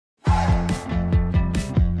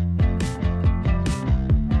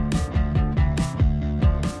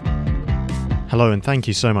Hello and thank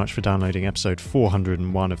you so much for downloading episode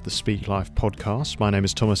 401 of the Speak Life podcast. My name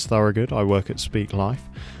is Thomas Thorogood, I work at Speak Life,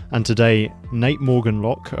 and today Nate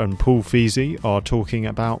Morgan-Locke and Paul Feasey are talking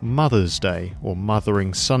about Mother's Day, or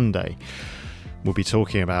Mothering Sunday. We'll be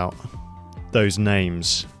talking about those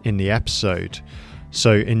names in the episode.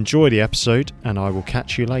 So enjoy the episode and I will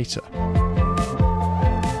catch you later.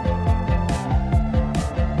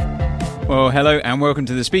 Well, hello and welcome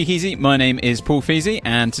to the Speakeasy. My name is Paul Feasey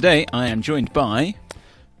and today I am joined by...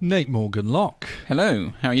 Nate Morgan-Locke.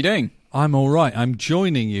 Hello, how are you doing? I'm all right. I'm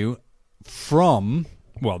joining you from,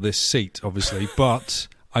 well, this seat, obviously, but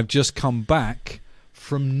I've just come back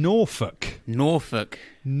from Norfolk. Norfolk.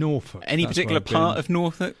 Any particular part of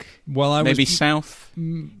Norfolk? Well, maybe south,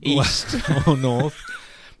 east, or north.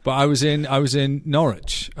 But I was in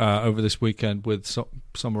Norwich over this weekend with some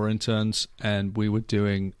of our interns, and we were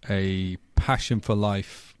doing a Passion for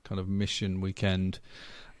Life kind of mission weekend,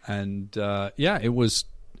 and it was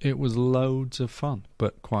loads of fun,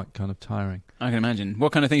 but quite kind of tiring. I can imagine.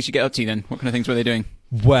 What kind of things did you get up to then? What kind of things were they doing?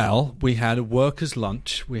 Well, we had a workers'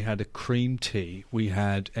 lunch, we had a cream tea, we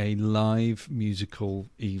had a live musical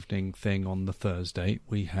evening thing on the Thursday,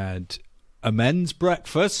 we had a men's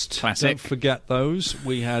breakfast. Classic. Don't forget those.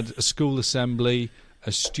 We had a school assembly,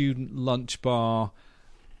 a student lunch bar,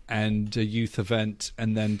 and a youth event,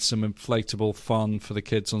 and then some inflatable fun for the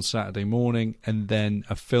kids on Saturday morning, and then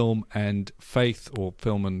a film and faith, or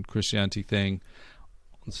film and Christianity thing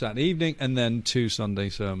on Saturday evening, and then 2 Sunday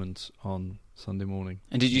sermons on Sunday morning.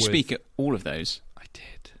 And did you speak at all of those? I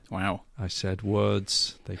did. Wow. I said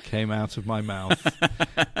words, they came out of my mouth,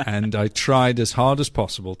 and I tried as hard as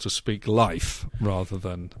possible to speak life rather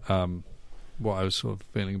than what I was sort of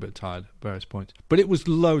feeling a bit tired at various points. But it was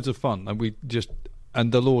loads of fun,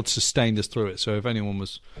 and the Lord sustained us through it. So if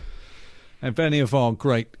any of our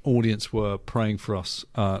great audience were praying for us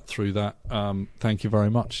through that, thank you very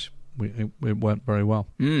much. It went very well.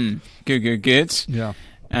 Good. Yeah.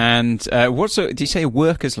 And did you say a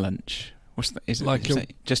workers' lunch? Is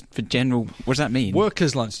it just for general? What does that mean?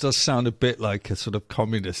 Workers' lunch does sound a bit like a sort of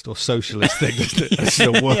communist or socialist thing, doesn't it? It's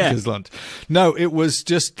a workers' lunch. No, it was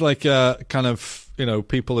just like a kind of,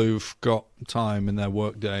 people who've got time in their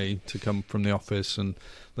work day to come from the office and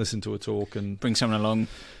listen to a talk and bring someone along,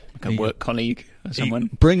 like a work colleague or someone.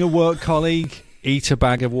 Bring a work colleague, eat a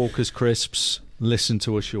bag of Walker's crisps, listen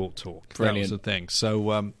to a short talk. Brilliant. That was the thing.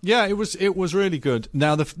 So it was really good.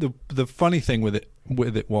 Now the funny thing with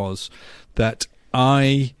it was that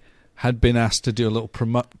I had been asked to do a little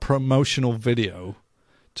promotional video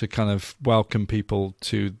to kind of welcome people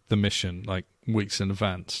to the mission, like weeks in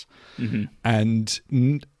advance. Mm-hmm.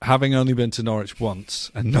 And having only been to Norwich once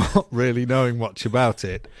and not really knowing much about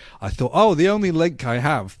it, I thought, the only link I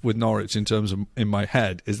have with Norwich in terms of in my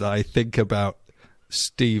head is that I think about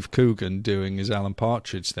Steve Coogan doing his Alan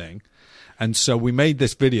Partridge thing. And so we made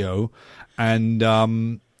this video, and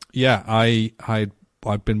I'd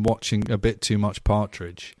been watching a bit too much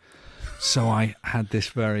Partridge, so I had this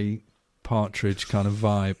very Partridge kind of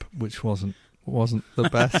vibe, which wasn't the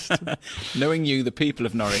best. Knowing you, the people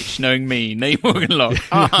of Norwich, knowing me, Nate Morgan-Locke.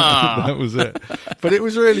 That was it. But it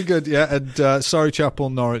was really good, yeah. And Surrey Chapel,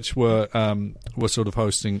 Norwich were sort of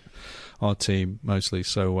hosting our team mostly,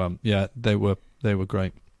 so they were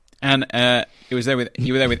great. And you were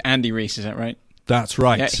there with Andy Reese, is that right? That's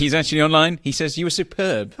right. Yeah, he's actually online. He says you were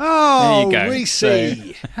superb. Oh, there you go. Reese. So.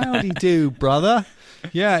 How'd he do, brother?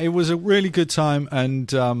 Yeah, it was a really good time,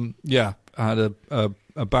 and I had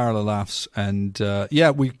a barrel of laughs, and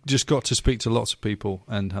we just got to speak to lots of people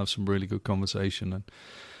and have some really good conversation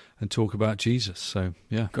and talk about Jesus. So,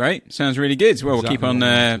 yeah. Great. Sounds really good. Well, exactly. We'll keep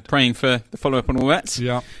on praying for the follow-up on all that.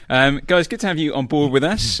 Yeah. Guys, good to have you on board with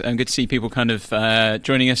us. Good to see people kind of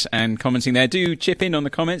joining us and commenting there. Do chip in on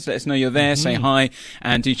the comments. Let us know you're there. Say hi.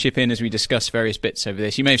 And do chip in as we discuss various bits over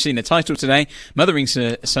this. You may have seen the title today, Mothering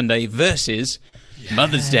Sunday versus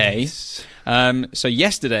Mother's Day. So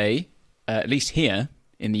yesterday, at least here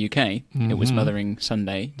in the UK, it was Mothering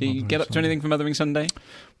Sunday. Do you get up to anything for Mothering Sunday?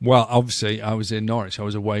 Well, obviously, I was in Norwich. I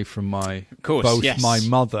was away from my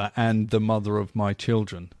mother and the mother of my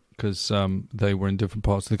children, because they were in different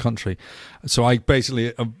parts of the country. So I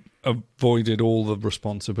basically avoided all the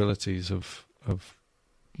responsibilities of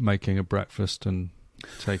making a breakfast and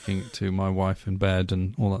taking it to my wife in bed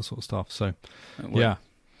and all that sort of stuff. So, yeah.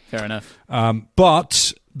 Fair enough.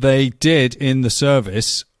 But they did in the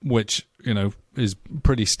service, which, is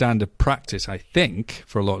pretty standard practice, I think,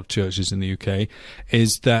 for a lot of churches in the UK,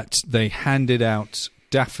 is that they handed out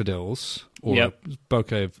daffodils or a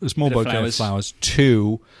small bouquet of flowers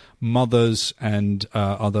to mothers and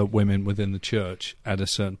other women within the church at a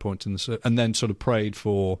certain point in the and then sort of prayed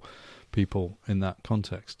for people in that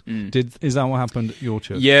context. Is that what happened at your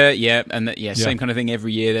church? Yeah, and same kind of thing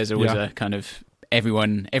every year. There's always a kind of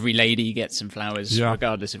every lady gets some flowers,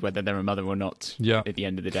 regardless of whether they're a mother or not. Yeah. At the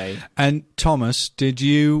end of the day. And Thomas, were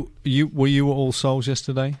you at All Souls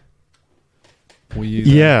yesterday? Were you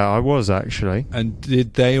there? Yeah, I was actually. And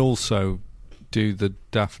did they also do the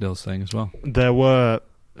daffodils thing as well? There were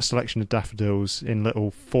a selection of daffodils in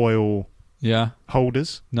little foil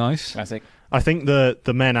holders. Nice. Classic. I think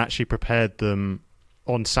the men actually prepared them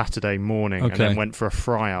on Saturday morning and then went for a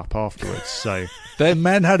fry-up afterwards. So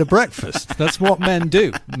men had a breakfast. That's what men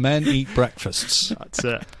do. Men eat breakfasts. That's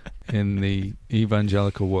it. In the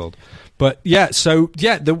evangelical world. But and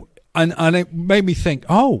it made me think,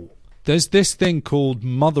 there's this thing called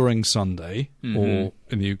Mothering Sunday, or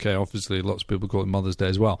in the UK, obviously, lots of people call it Mother's Day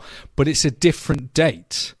as well. But it's a different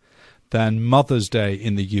date than Mother's Day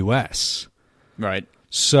in the US. Right.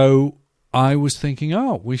 So I was thinking,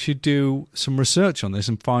 we should do some research on this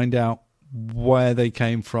and find out where they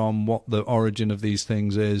came from, what the origin of these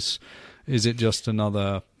things is. Is it just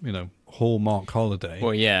another, Hallmark holiday?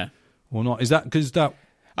 Well, yeah. Or not? Is that because that...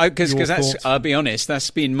 Because that's, I'll be honest, that's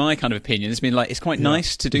been my kind of opinion. It's been like, it's quite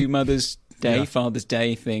nice to do Mother's Day, Father's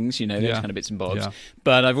Day things, those kind of bits and bobs. Yeah.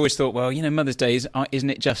 But I've always thought, well, Mother's Day, isn't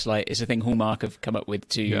it just like, it's a thing Hallmark have come up with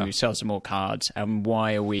to sell some more cards? And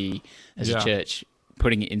why are we, as a church,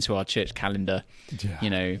 putting it into our church calendar?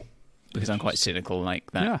 Because I'm quite cynical like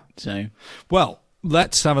that. Yeah. So, well,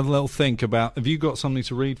 let's have a little think about. Have you got something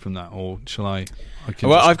to read from that, or shall I? I've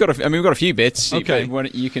got. We've got a few bits. Okay,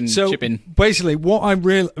 you can chip in. Basically, what I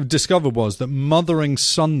discovered was that Mothering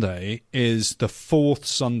Sunday is the fourth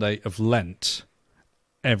Sunday of Lent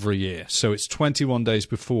every year. So it's 21 days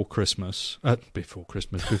before Christmas.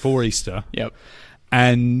 Before Easter. Yep.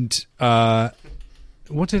 And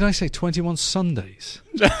what did I say? 21 Sundays.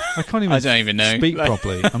 I can't even. I don't even know. Speak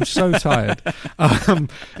properly. I'm so tired.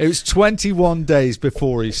 It was 21 days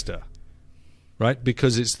before Easter, right?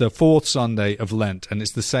 Because it's the fourth Sunday of Lent, and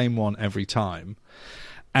it's the same one every time.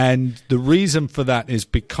 And the reason for that is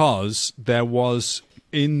because there was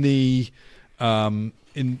in the in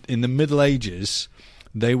the Middle Ages,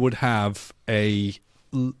 they would have a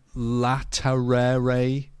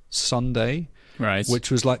Laterere Sunday, right?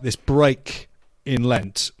 Which was like this break in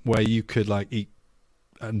Lent where you could like eat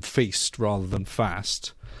and feast rather than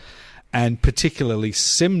fast, and particularly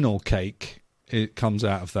simnel cake, it comes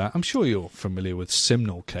out of that. I'm sure you're familiar with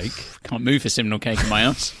simnel cake. Can't move for simnel cake in my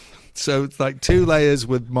house. So it's like 2 layers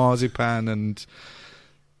with marzipan and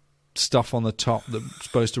stuff on the top that's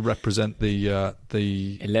supposed to represent the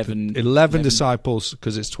 11 disciples,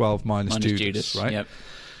 because it's 12 minus Judas, right? Yep.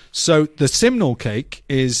 So the simnel cake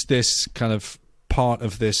is this kind of part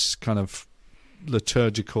of this kind of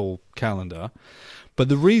liturgical calendar, but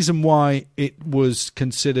the reason why it was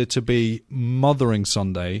considered to be Mothering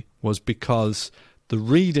Sunday was because the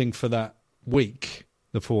reading for that week,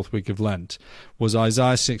 the fourth week of Lent, was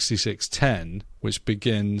Isaiah 66:10, which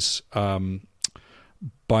begins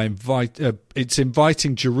by it's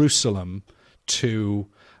inviting Jerusalem to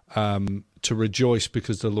rejoice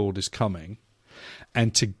because the Lord is coming,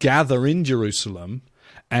 and to gather in Jerusalem,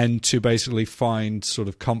 and to basically find sort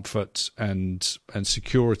of comfort and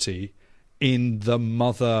security in the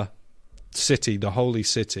mother city, the holy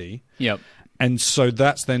city. Yep. And so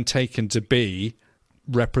that's then taken to be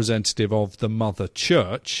representative of the mother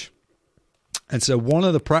church. And so one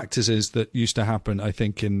of the practices that used to happen, I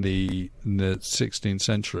think, in the 16th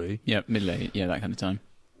century, Middle Age, that kind of time,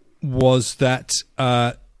 was that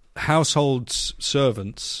household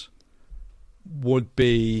servants would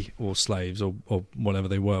be, or slaves, or whatever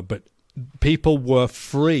they were, but people were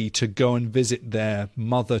free to go and visit their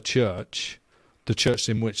mother church, the church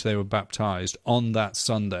in which they were baptized, on that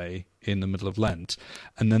Sunday in the middle of Lent,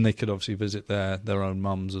 and then they could obviously visit their own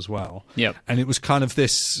mums as well. Yep. And it was kind of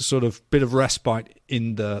this sort of bit of respite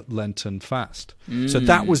in the Lenten fast. So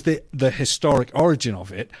that was the historic origin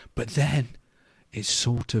of it, but then it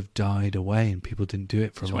sort of died away and people didn't do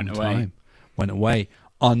it for a long time. Went away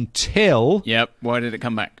until... Yep. Why did it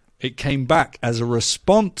come back? It came back as a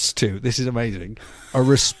response to, this is amazing, a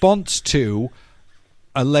response to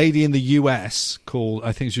a lady in the US called,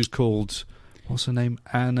 I think she was called... What's her name?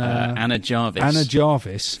 Anna Jarvis. Anna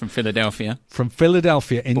Jarvis. From Philadelphia.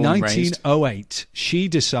 In 1908, she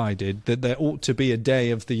decided that there ought to be a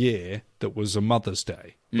day of the year that was a Mother's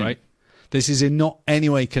Day, right? This is in not any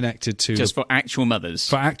way connected to... Just for actual mothers.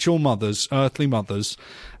 For actual mothers, earthly mothers,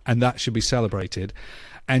 and that should be celebrated.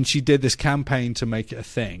 And she did this campaign to make it a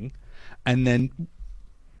thing. And then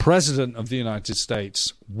President of the United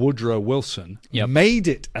States, Woodrow Wilson, made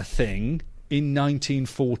it a thing in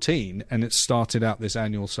 1914, and it started out this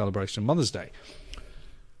annual celebration of Mother's Day.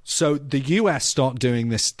 So the US start doing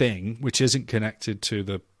this thing, which isn't connected to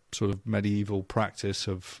the sort of medieval practice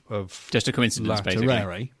of just a coincidence, laterare,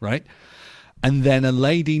 basically, right? And then a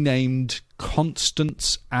lady named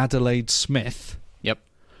Constance Adelaide Smith. Yep.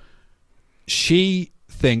 She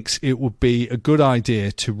thinks it would be a good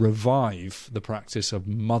idea to revive the practice of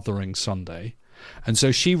Mothering Sunday. And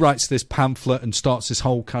so she writes this pamphlet and starts this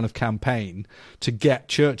whole kind of campaign to get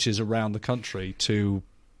churches around the country to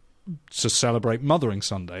celebrate Mothering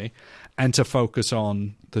Sunday and to focus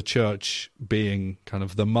on the church being kind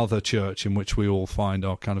of the mother church in which we all find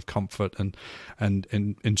our kind of comfort and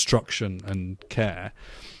instruction and care.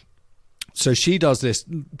 So she does this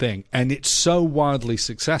thing, and it's so wildly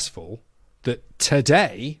successful that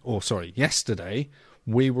yesterday,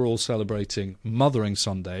 we were all celebrating Mothering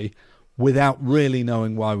Sunday without really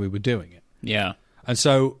knowing why we were doing it. Yeah. And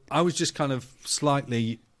so I was just kind of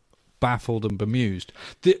slightly baffled and bemused.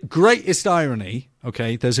 The greatest irony,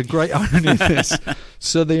 okay, there's a great irony in this.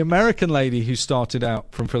 So the American lady who started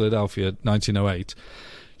out from Philadelphia, 1908,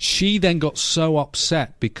 she then got so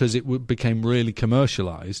upset because it became really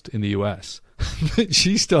commercialized in the US that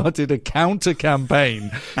she started a counter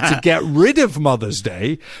campaign to get rid of Mother's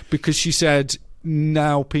Day, because she said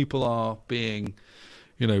now people are being,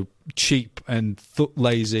 cheap and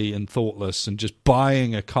lazy and thoughtless and just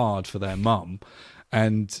buying a card for their mum.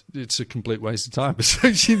 And it's a complete waste of time.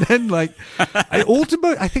 So she then,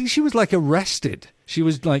 I think she was arrested. She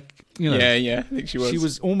was Yeah, I think she was. She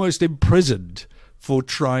was almost imprisoned for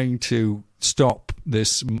trying to stop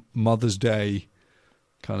this Mother's Day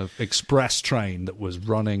kind of express train that was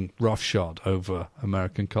running roughshod over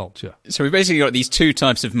American culture. So we've basically got these two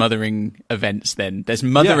types of mothering events then. There's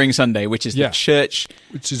Mothering Sunday, which is the church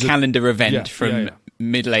calendar event from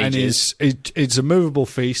Middle Ages. And it's a movable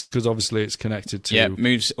feast because obviously it's connected to... Yeah,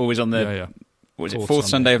 moves always on the... What was it, fourth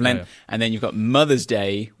Sunday of Lent? Yeah. And then you've got Mother's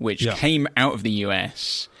Day, which came out of the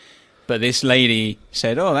US. But this lady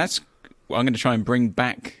said, I'm going to try and bring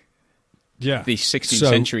back the 16th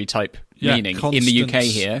century type meaning in the UK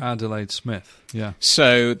here. Adelaide Smith,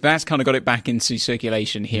 So that's kind of got it back into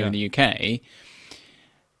circulation here in the UK.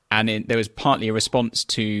 And there was partly a response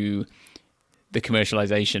to the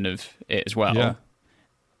commercialization of it as well. Yeah.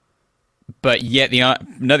 But yet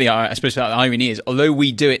I suppose the irony is, although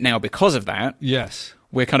we do it now because of that,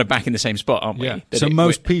 we're kind of back in the same spot, aren't we? Yeah. So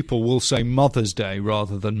most people will say Mother's Day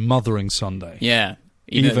rather than Mothering Sunday. Yeah.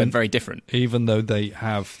 Even very different, even though they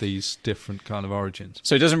have these different kind of origins.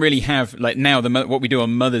 So it doesn't really have now what we do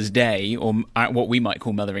on Mother's Day or what we might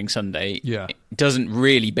call Mothering Sunday. It doesn't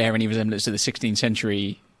really bear any resemblance to the 16th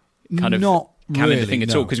century kind of calendar thing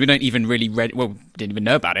at all, because we don't even really didn't even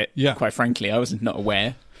know about it. Yeah. Quite frankly, I was not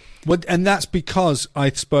aware. Well, and that's because I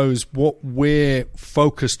suppose what we're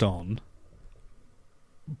focused on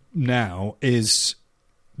now is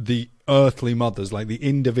the earthly mothers, like the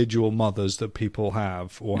individual mothers that people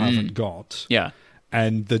have or haven't got. Yeah.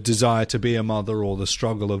 And the desire to be a mother or the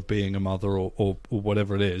struggle of being a mother or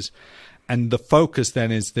whatever it is. And the focus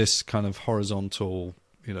then is this kind of horizontal,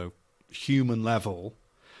 human level,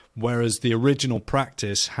 whereas the original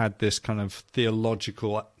practice had this kind of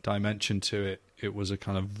theological dimension to it. It was a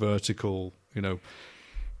kind of vertical,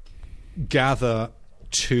 gather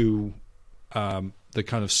to the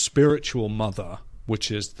kind of spiritual mother, which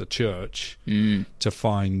is the church, to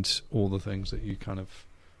find all the things that you kind of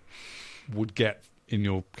would get in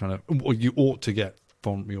your kind of, or you ought to get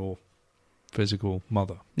from your physical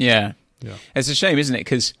mother. Yeah. It's a shame, isn't it?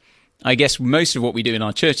 Because I guess most of what we do in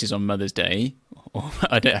our churches on Mother's Day, or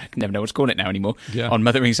I never know what to call it now anymore, on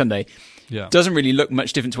Mothering Sunday, doesn't really look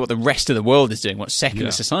much different to what the rest of the world is doing, what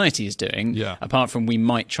secular society is doing, apart from we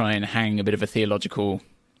might try and hang a bit of a theological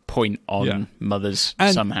point on mothers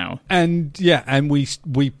somehow. And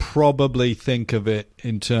we probably think of it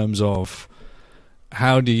in terms of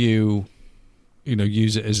how do you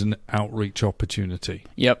use it as an outreach opportunity.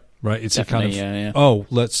 Yep. Right? It's definitely, a kind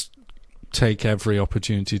of let's take every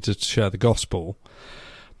opportunity to share the gospel.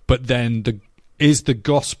 But then is the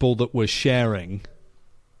gospel that we're sharing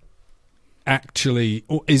actually,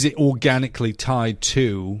 or is it organically tied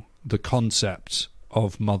to the concept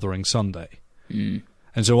of Mothering Sunday? And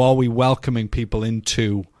so are we welcoming people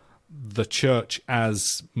into the church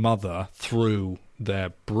as mother through their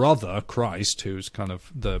brother, Christ, who's kind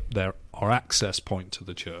of our access point to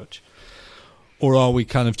the church? Or are we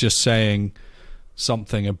kind of just saying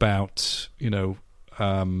something about,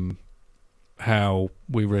 how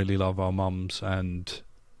we really love our mums and,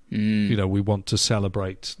 we want to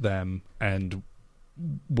celebrate them, and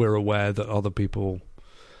we're aware that other people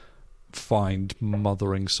find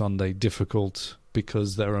Mothering Sunday difficult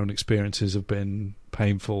because their own experiences have been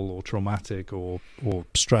painful or traumatic or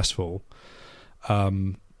stressful. But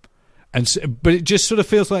it just sort of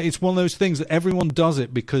feels like it's one of those things that everyone does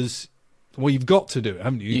it because, well, you've got to do it,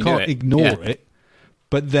 haven't you? You can't ignore it.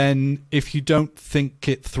 But then if you don't think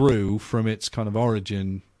it through from its kind of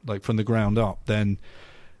origin, like from the ground up, then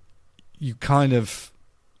you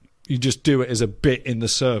just do it as a bit in the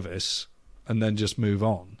service and then just move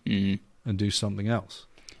on and do something else.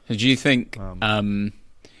 So do you think the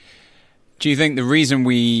reason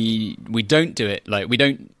we don't do it, like we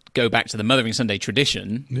don't go back to the Mothering Sunday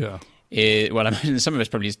tradition, is, well, I imagine some of us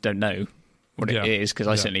probably just don't know what it is, because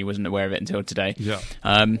I certainly wasn't aware of it until today.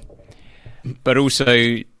 But also,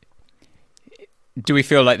 do we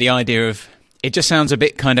feel like the idea of it just sounds a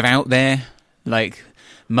bit kind of out there, like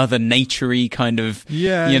Mother Nature-y kind of,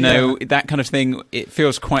 that kind of thing? It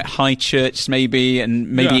feels quite high church, maybe,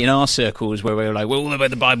 and maybe in our circles where we're like, we're all about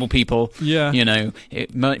the Bible people.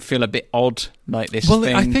 It might feel a bit odd, like this thing.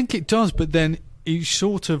 Well, I think it does, but then you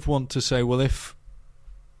sort of want to say, well, if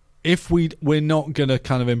we're not going to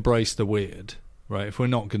kind of embrace the weird, right? If we're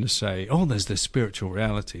not going to say, oh, there's this spiritual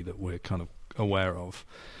reality that we're kind of aware of,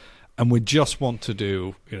 and we just want to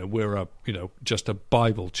do, we're just a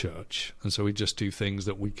Bible church, and so we just do things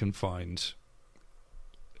that we can find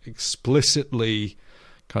explicitly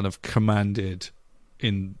kind of commanded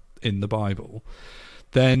in the Bible,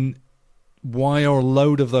 then why are a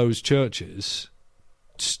load of those churches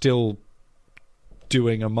still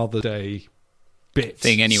doing a Mother's Day bit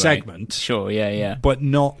thing anyway? Segment, sure, but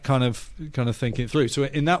not kind of thinking it through. So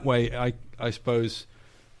in that way, I suppose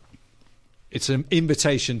it's an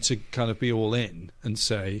invitation to kind of be all in and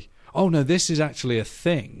say, oh no, this is actually a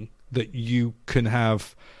thing that you can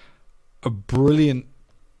have a brilliant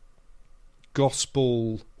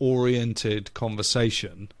gospel-oriented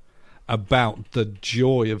conversation about the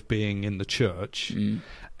joy of being in the church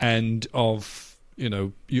and of,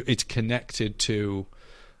 it's connected to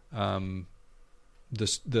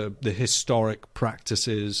the historic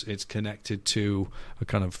practices, it's connected to a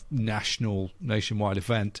kind of nationwide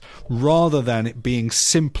event, rather than it being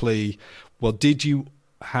simply, well, did you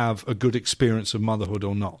have a good experience of motherhood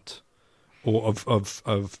or not? Or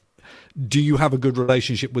of do you have a good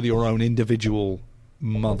relationship with your own individual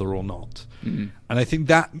mother or not? And I think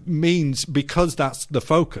that means, because that's the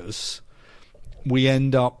focus, we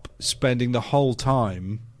end up spending the whole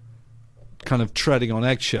time kind of treading on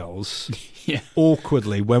eggshells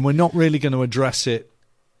awkwardly when we're not really going to address it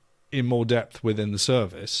in more depth within the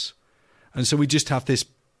service. And so we just have this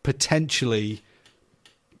potentially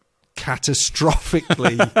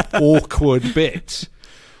catastrophically awkward bit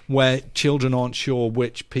where children aren't sure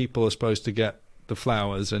which people are supposed to get the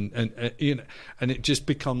flowers, and it just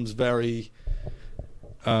becomes very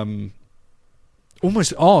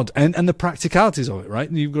almost odd, and the practicalities of it, right?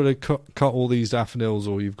 And you've got to cut all these daffodils,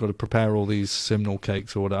 or you've got to prepare all these simnel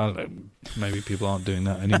cakes, or whatever. I don't know. Maybe people aren't doing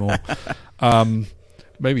that anymore.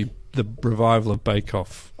 Maybe the revival of Bake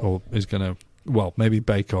Off maybe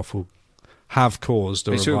Bake Off will have caused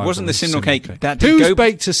a revival. So it wasn't the simnel cake that Who's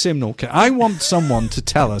baked a simnel cake? I want someone to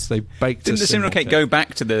tell us they baked Didn't a the simnel cake go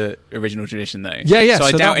back to the original tradition, though? Yeah. So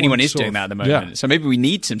I doubt anyone is doing that at the moment. Yeah. So maybe we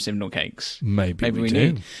need some simnel cakes. Maybe we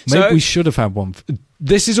do. Maybe we should have had one.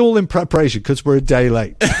 This is all in preparation because we're a day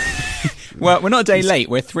late. Well, we're not a day late.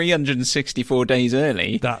 We're 364 days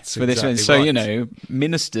early. That's for this exactly one. So, right.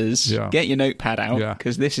 Ministers, get your notepad out,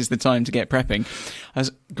 because this is the time to get prepping.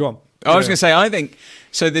 Go on. I was going to say, I think,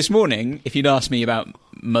 so this morning, if you'd asked me about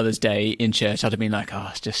Mother's Day in church, I'd have been like,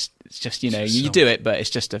 it's just you do it, but it's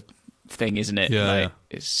just a thing, isn't it?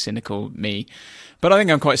 It's cynical me. But I think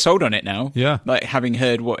I'm quite sold on it now. Yeah. Like, having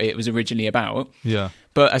heard what it was originally about. Yeah.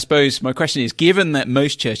 But I suppose my question is, given that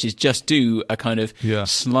most churches just do a kind of a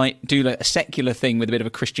secular thing with a bit of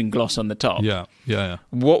a Christian gloss on the top. Yeah.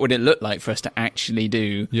 What would it look like for us to actually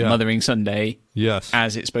do Mothering Sunday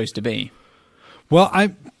as it's supposed to be? Well,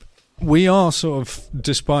 we are sort of,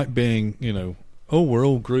 despite being, we're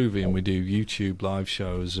all groovy and we do YouTube live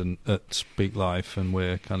shows and at Speak Life, and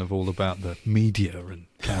we're kind of all about the media and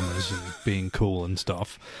cameras and being cool and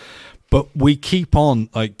stuff. But we keep on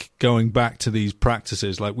going back to these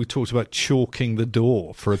practices. Like we talked about chalking the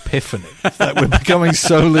door for Epiphany. Like we're becoming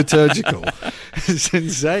so liturgical. It's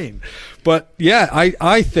insane. But yeah,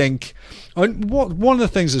 I think one of the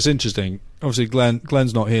things that's interesting, obviously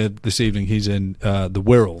Glenn's not here this evening. He's in the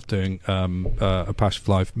Wirral doing a Passion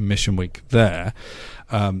for Life Mission Week there.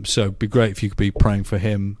 So it'd be great if you could be praying for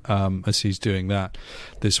him as he's doing that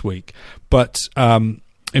this week. But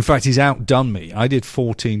in fact, he's outdone me. I did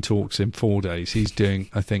 14 talks in 4 days. He's doing,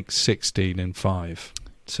 I think, 16 in 5.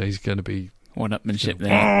 So he's going to be one-upmanship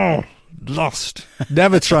there. Oh, lost.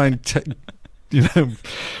 Never try and,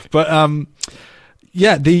 But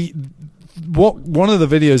yeah, one of the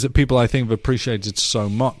videos that people I think have appreciated so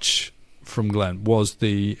much from Glenn was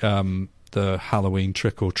the Halloween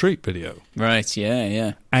trick or treat video. Right.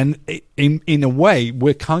 Yeah. And in a way,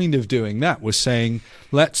 we're kind of doing that. We're saying,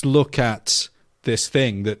 let's look at this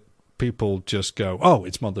thing that people just go, oh,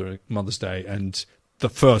 it's Mother's Day, and the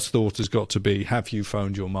first thought has got to be, have you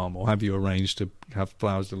phoned your mum, or have you arranged to have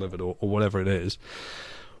flowers delivered, or whatever it is,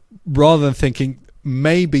 rather than thinking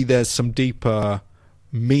maybe there's some deeper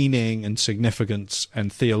meaning and significance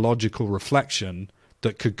and theological reflection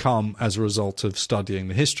that could come as a result of studying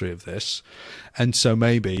the history of this. And so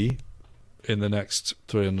maybe in the next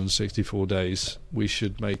 364 days, we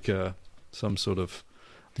should make some sort of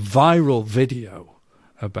viral video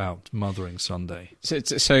about Mothering Sunday.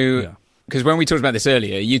 So because when we talked about this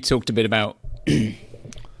earlier, you talked a bit about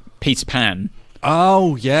Peter Pan.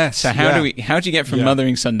 Oh, yes. So how do you get from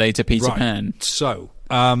Mothering Sunday to Peter Pan? So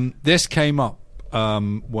this came up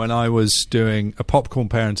when I was doing a popcorn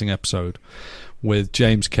parenting episode with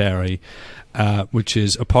James Carey, which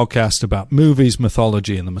is a podcast about movies,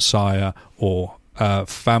 mythology, and the Messiah, or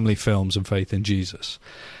family films and faith in Jesus.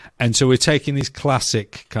 And so we're taking these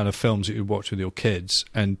classic kind of films that you watch with your kids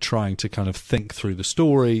and trying to kind of think through the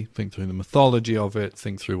story, think through the mythology of it,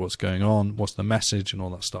 think through what's going on, what's the message, and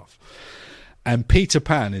all that stuff. And Peter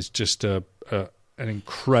Pan is just an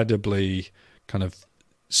incredibly kind of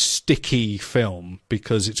sticky film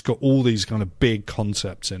because it's got all these kind of big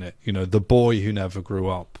concepts in it. The boy who never grew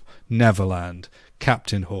up, Neverland,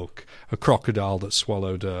 Captain Hook, a crocodile that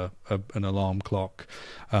swallowed an alarm clock,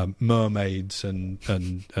 mermaids and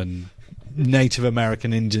Native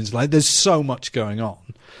American Indians. Like, there's so much going on.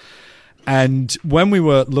 And when we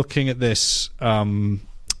were looking at this, the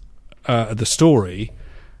story,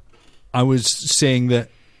 I was seeing that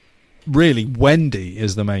really Wendy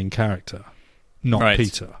is the main character, not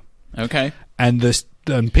Peter. Okay. And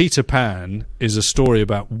Peter Pan is a story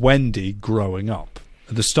about Wendy growing up.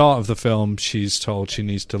 At the start of the film, she's told she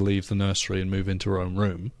needs to leave the nursery and move into her own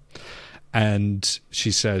room. And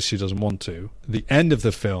she says she doesn't want to. At the end of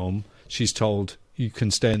the film, she's told, you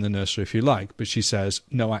can stay in the nursery if you like. But she says,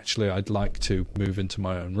 no, actually, I'd like to move into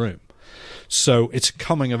my own room. So it's a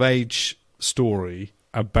coming-of-age story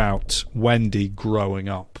about Wendy growing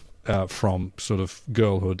up from sort of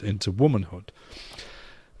girlhood into womanhood.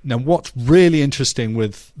 Now, what's really interesting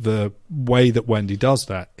with the way that Wendy does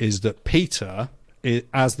that is that Peter,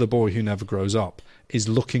 as the boy who never grows up, is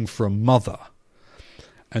looking for a mother.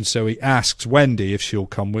 And so he asks Wendy if she'll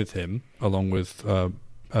come with him, along with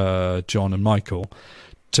John and Michael,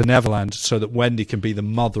 to Neverland so that Wendy can be the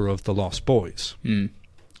mother of the lost boys. I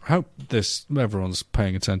hope everyone's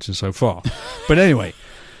paying attention so far. But anyway,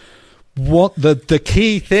 what the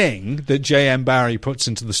key thing that J.M. Barrie puts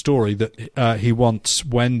into the story that he wants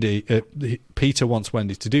Peter wants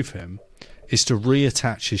Wendy to do for him is to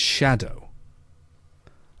reattach his shadow.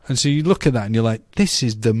 And so you look at that and you're like, this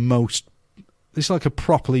is like a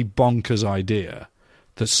properly bonkers idea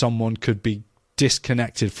that someone could be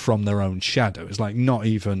disconnected from their own shadow. It's like not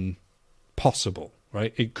even possible,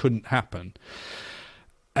 right? It couldn't happen.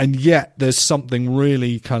 And yet there's something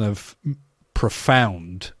really kind of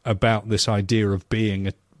profound about this idea of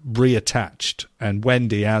being reattached, and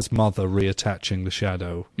Wendy as mother reattaching the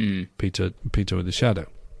shadow, Peter with the shadow.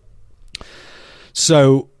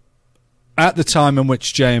 So at the time in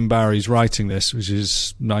which J.M. Barrie's writing this, which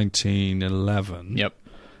is 1911,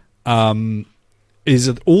 is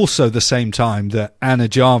also the same time that Anna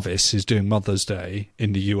Jarvis is doing Mother's Day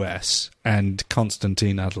in the US and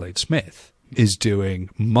Constantine Adelaide Smith is doing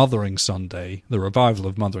Mothering Sunday, the revival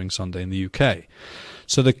of Mothering Sunday in the UK.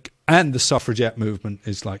 So the suffragette movement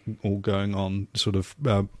is like all going on sort of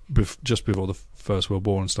just before the First World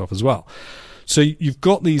War and stuff as well. So you've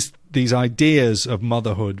got these ideas of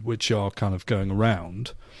motherhood which are kind of going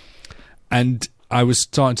around. And I was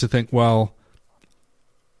starting to think, well,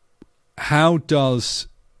 how does,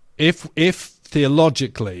 if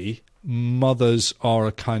theologically mothers are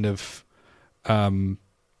a kind of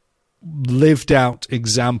lived out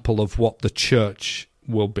example of what the church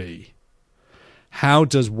will be, how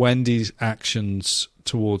does Wendy's actions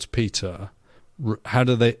towards Peter,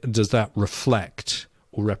 does that reflect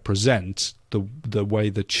or represent the way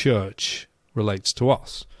the church relates to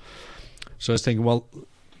us? So I was thinking, well,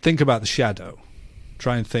 think about the shadow.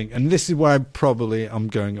 Try and think, and this is where I'm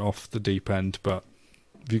going off the deep end, but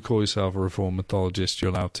if you call yourself a Reformed mythologist, you're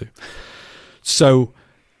allowed to. So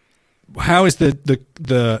how is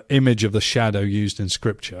the image of the shadow used in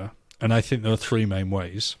Scripture? And I think there are three main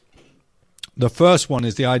ways. The first one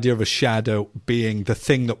is the idea of a shadow being the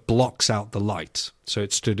thing that blocks out the light. So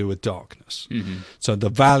it's to do with darkness. Mm-hmm. So the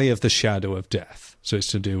valley of the shadow of death. So it's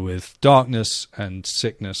to do with darkness and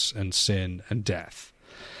sickness and sin and death.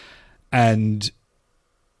 And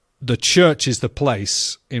the church is the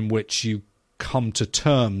place in which you come to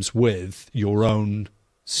terms with your own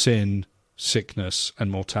sin, sickness,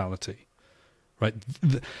 and mortality. Right?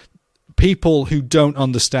 People who don't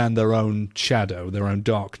understand their own shadow, their own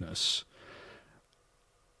darkness,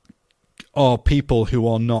 are people who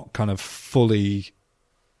are not kind of fully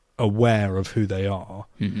aware of who they are.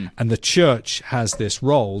 Mm-hmm. And the church has this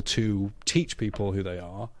role to teach people who they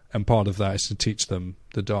are, and part of that is to teach them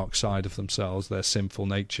the dark side of themselves, their sinful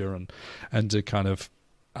nature, and to kind of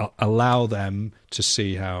allow them to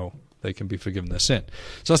see how they can be forgiven their sin.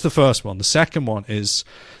 So that's the first one. The second one is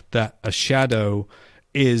that a shadow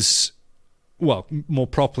is, well, more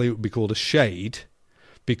properly it would be called a shade,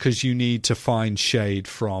 because you need to find shade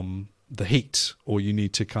from the heat, or you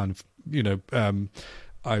need to kind of,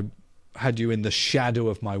 I had you in the shadow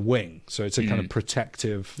of my wing. So it's a kind of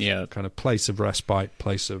protective kind of place of respite,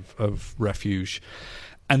 place of refuge.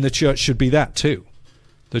 And the church should be that too.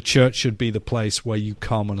 The church should be the place where you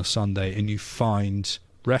come on a Sunday and you find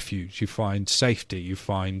refuge, you find safety, you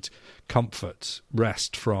find comfort,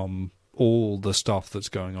 rest from all the stuff that's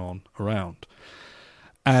going on around.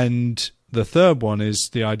 And the third one is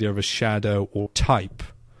the idea of a shadow or type.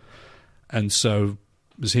 And so,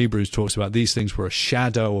 as Hebrews talks about, these things were a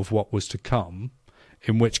shadow of what was to come,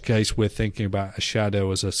 in which case we're thinking about a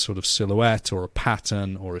shadow as a sort of silhouette or a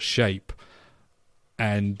pattern or a shape.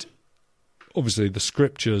 And obviously the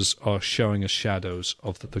scriptures are showing us shadows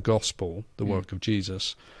of the gospel, the work of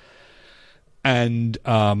Jesus. And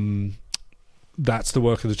that's the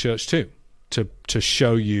work of the church too, to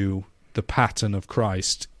show you the pattern of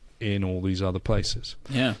Christ in all these other places.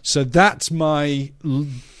 Yeah. So that's my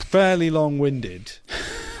fairly long-winded,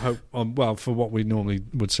 well, for what we normally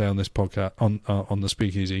would say on this podcast, on the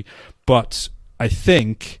Speakeasy. But I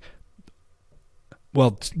think,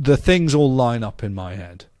 well, the things all line up in my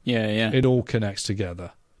head. Yeah. It all connects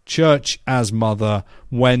together. Church as mother,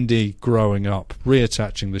 Wendy growing up,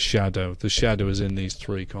 reattaching the shadow. The shadow is in these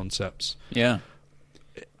three concepts. Yeah.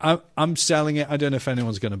 I'm selling it. I don't know if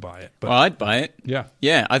anyone's going to buy it. But well, I'd buy it. Yeah.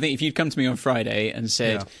 Yeah, I think if you'd come to me on Friday and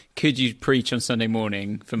said, could you preach on Sunday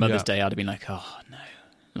morning for Mother's Day, I'd have been like, oh, no.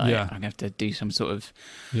 I'm going to have to do some sort of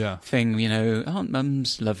thing, Aunt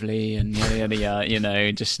Mum's lovely and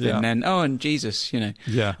yada, just and then, and Jesus,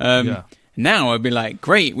 Now I'd be like,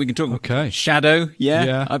 great, we can talk shadow.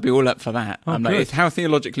 Yeah, I'd be all up for that. I'm like, how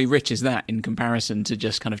theologically rich is that in comparison to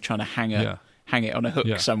just kind of trying to hang it on a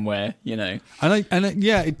hook somewhere, And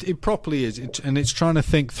it properly is, and it's trying to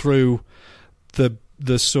think through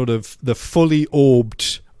the sort of the fully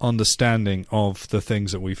orbed understanding of the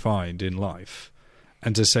things that we find in life,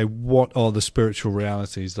 and to say what are the spiritual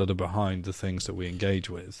realities that are behind the things that we engage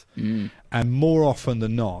with. And more often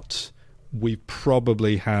than not, we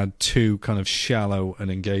probably had too kind of shallow an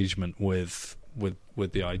engagement with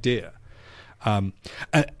the idea, and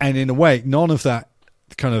in a way, none of that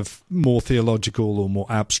kind of more theological or more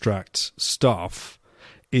abstract stuff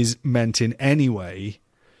is meant in any way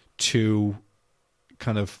to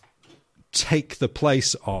kind of take the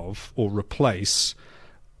place of or replace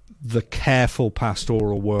the careful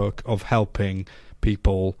pastoral work of helping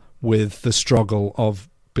people with the struggle of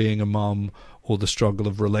being a mum, or the struggle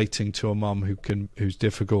of relating to a mum who's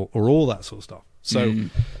difficult, or all that sort of stuff. So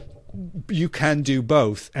you can do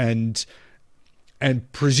both, and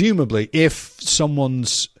presumably if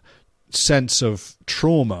someone's sense of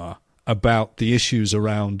trauma about the issues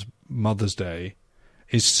around Mother's Day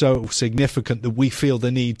is so significant that we feel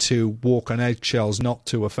the need to walk on eggshells not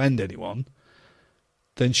to offend anyone,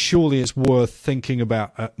 then surely it's worth thinking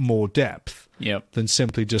about at more depth than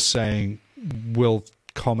simply just saying, we'll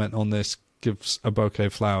comment on this, give a bouquet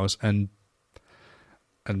of flowers, and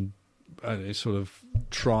sort of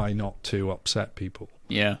try not to upset people.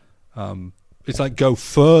 Yeah. It's like go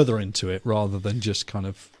further into it rather than just kind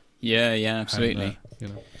of... Yeah, absolutely.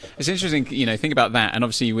 It's interesting, think about that. And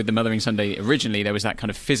obviously with the Mothering Sunday, originally there was that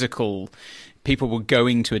kind of physical... People were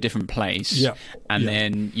going to a different place, and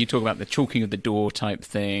then you talk about the chalking of the door type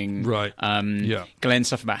thing. Right. Glenn's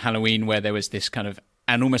stuff about Halloween, where there was this kind of...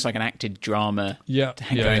 and almost like an acted drama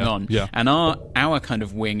going on. Yeah. And our kind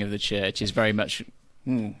of wing of the church is very much...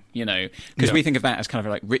 because we think of that as kind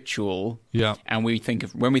of like ritual, and when we think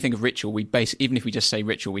of ritual, we even if we just say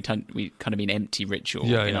ritual, we kind of mean empty ritual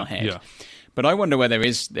in our head. But I wonder whether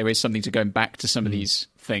there is something to going back to some of these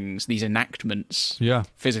things, these enactments,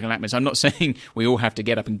 physical enactments. I'm not saying we all have to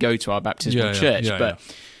get up and go to our baptismal church, but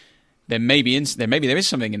then maybe there is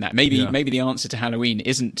something in that. Maybe the answer to Halloween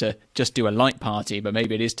isn't to just do a light party, but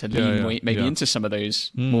maybe it is to lean into some of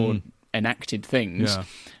those more enacted things,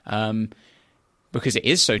 because it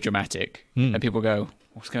is so dramatic, and people go,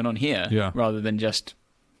 "What's going on here?" Rather than just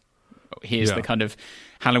here's the kind of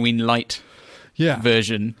Halloween light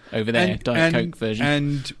version over there, Diet Coke version.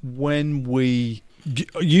 And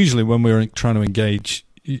usually when we're trying to engage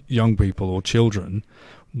young people or children,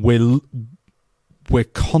 we're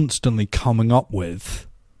constantly coming up with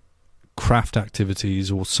craft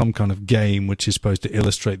activities or some kind of game which is supposed to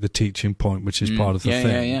illustrate the teaching point, which is part of the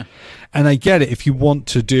thing. And I get it. If you want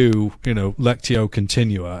to do, Lectio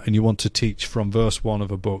Continua, and you want to teach from verse 1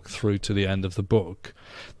 of a book through to the end of the book,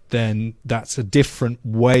 then that's a different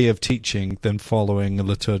way of teaching than following a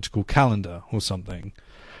liturgical calendar or something.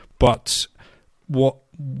 But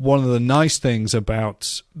one of the nice things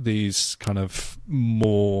about these kind of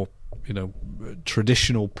more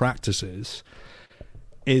traditional practices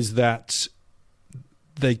is that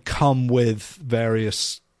they come with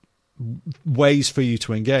various ways for you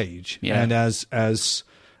to engage, and as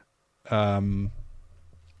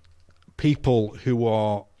people who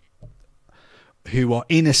are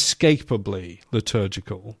inescapably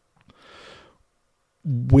liturgical,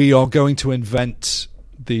 we are going to invent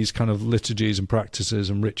these kind of liturgies and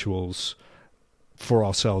practices and rituals for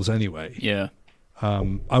ourselves anyway.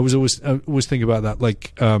 I was always thinking about that,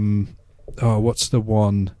 like what's the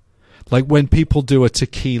one, like when people do a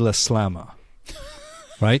tequila slammer,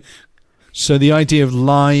 right? So the idea of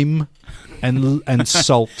lime and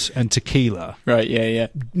salt and tequila, right?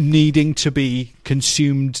 Needing to be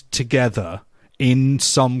consumed together in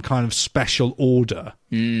some kind of special order,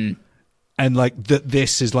 and like that,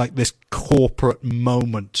 this is like this corporate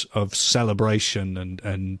moment of celebration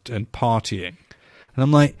and partying, and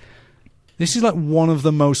I'm like, this is like one of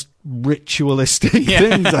the most ritualistic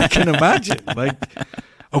things I can imagine. Like,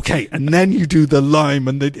 okay, and then you do the lime,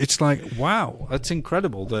 and it's like, wow, that's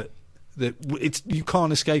incredible. That it's, you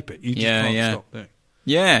can't escape it. You just can't stop doing.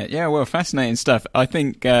 Yeah. Well, fascinating stuff. I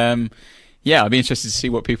think. I'd be interested to see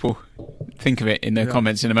what people think of it in the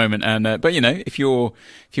comments in a moment. And but if you're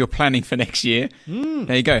planning for next year,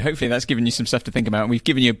 there you go. Hopefully that's given you some stuff to think about. And we've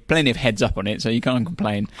given you plenty of heads up on it, so you can't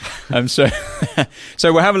complain. So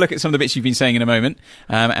we'll have a look at some of the bits you've been saying in a moment,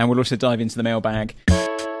 and we'll also dive into the mailbag.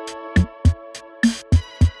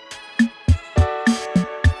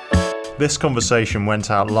 This conversation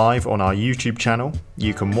went out live on our YouTube channel.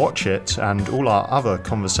 You can watch it and all our other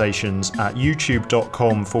conversations at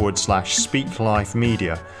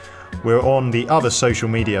youtube.com/speaklifemedia. We're on the other social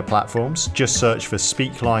media platforms. Just search for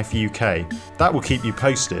Speak Life UK. That will keep you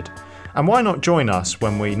posted. And why not join us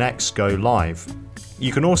when we next go live?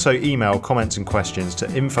 You can also email comments and questions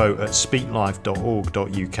to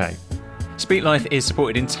info@speaklife.org.uk. Speak Life is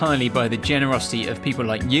supported entirely by the generosity of people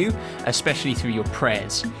like you, especially through your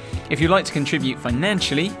prayers. If you'd like to contribute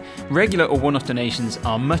financially, regular or one-off donations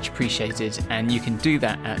are much appreciated, and you can do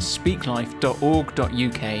that at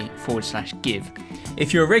speaklife.org.uk/give.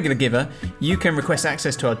 If you're a regular giver, you can request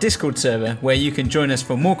access to our Discord server, where you can join us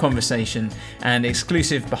for more conversation and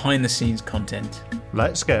exclusive behind-the-scenes content.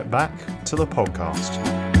 Let's get back to the podcast.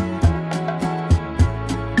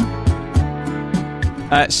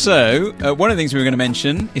 So one of the things we were going to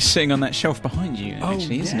mention is sitting on that shelf behind you,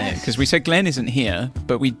 actually, isn't it? Because we said Glenn isn't here,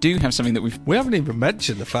 but we do have something that we haven't even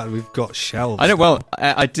mentioned the fact that we've got shelves. I know. Well,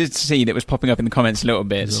 I did see that was popping up in the comments a little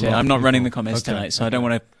bit. So I'm not running the comments tonight, so I don't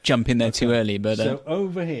want to jump in there too early. But so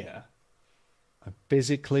over here, I'm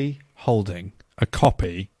physically holding a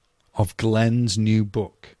copy of Glenn's new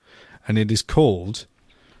book, and it is called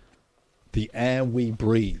 "The Air We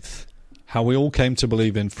Breathe: How We All Came to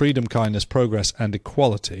Believe in Freedom, Kindness, Progress and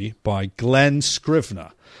Equality" by Glenn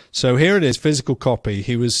Scrivener. So here it is, physical copy.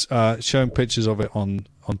 He was showing pictures of it on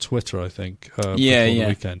Twitter, I think, before the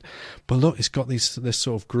weekend. But look, it's got this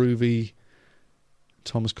sort of groovy,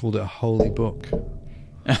 Thomas called it a holy book.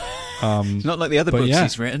 It's not like the other books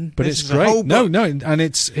he's written. But it's great. No, and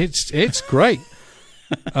it's great.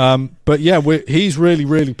 But yeah, he's really,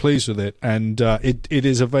 really pleased with it, and it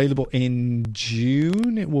is available in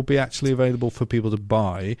June. It will be actually available for people to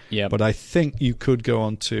buy. Yeah. But I think you could go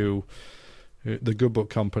onto the Good Book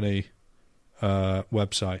Company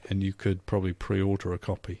website, and you could probably pre-order a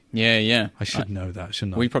copy. Yeah. I should know that,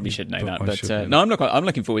 shouldn't I? We probably should know that. But no, I'm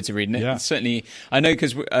looking forward to reading it. Yeah. Certainly, I know,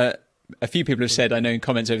 because a few people have said, I know in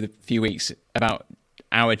comments over the few weeks about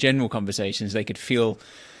our general conversations, they could feel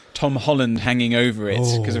Tom Holland hanging over it,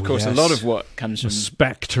 because of course a lot of what comes from the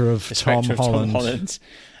spectre of Tom Holland.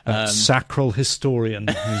 That sacral historian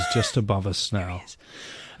who's just above us now.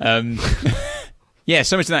 Yeah,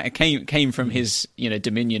 so much of that came from his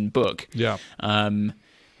Dominion book. Yeah.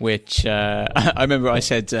 Which I remember I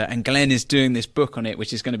said, and Glenn is doing this book on it,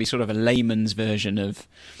 which is going to be sort of a layman's version of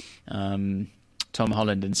Tom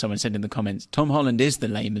Holland. And someone said in the comments, Tom Holland is the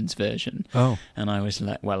layman's version. Oh. And I was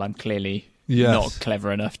like, well, I'm clearly not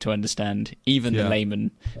clever enough to understand even the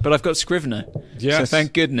layman. But I've got Scrivener. Yes. So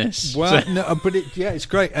thank goodness. Well, no, but it's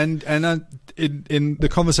great. And in the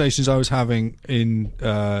conversations I was having in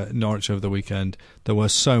Norwich over the weekend, there were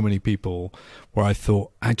so many people where I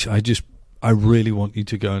thought, actually, I really want you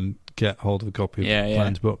to go and get hold of a copy of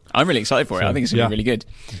Glenn's book. I'm really excited for it. I think it's going to be really good.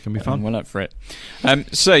 It's going to be fun. I'm well up for it.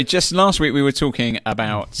 So just last week we were talking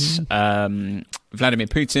about Vladimir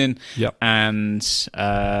Putin and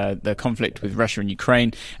the conflict with Russia and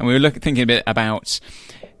Ukraine, and we were thinking a bit about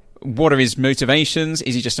what are his motivations.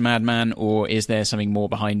 Is he just a madman, or is there something more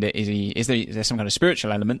behind it? Is there some kind of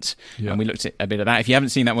spiritual element? And we looked at a bit of that. If you haven't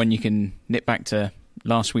seen that one, you can nip back to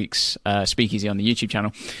last week's Speakeasy on the YouTube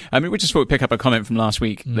channel. We just thought we'd pick up a comment from last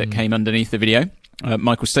week that came underneath the video.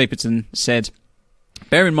 Michael Stapleton said,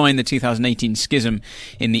 bear in mind the 2018 schism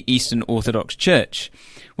in the Eastern Orthodox Church,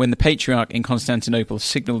 when the Patriarch in Constantinople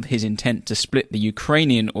signalled his intent to split the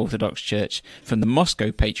Ukrainian Orthodox Church from the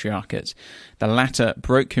Moscow Patriarchate. The latter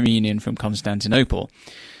broke communion from Constantinople,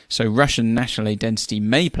 so Russian national identity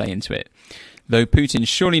may play into it. Though Putin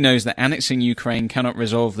surely knows that annexing Ukraine cannot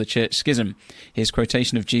resolve the church schism, his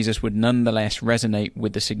quotation of Jesus would nonetheless resonate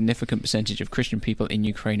with the significant percentage of Christian people in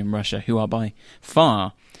Ukraine and Russia who are by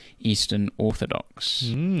far Eastern Orthodox.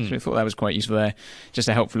 So I thought that was quite useful there. Just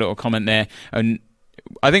a helpful little comment there. And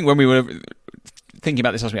I think when we were thinking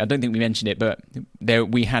about this last week, I don't think we mentioned it, but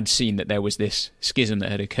we had seen that there was this schism that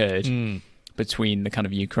had occurred between the kind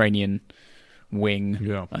of Ukrainian wing,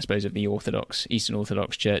 I suppose, of the Eastern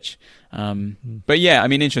Orthodox Church. But yeah, I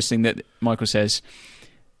mean, interesting that Michael says,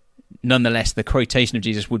 nonetheless, the quotation of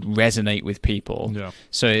Jesus would resonate with people. Yeah.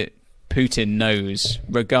 So Putin knows,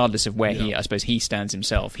 regardless of where I suppose he stands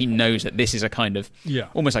himself, he knows that this is a kind of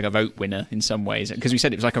almost like a vote winner in some ways, because we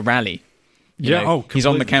said it was like a rally. He's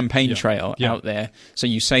on the campaign trail out there. So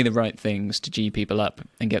you say the right things to G people up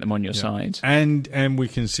and get them on your side. And we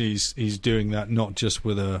can see he's doing that not just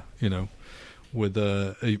with a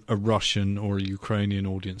Russian or a Ukrainian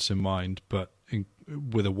audience in mind, but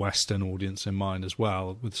with a Western audience in mind as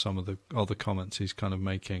well, with some of the other comments he's kind of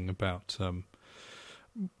making about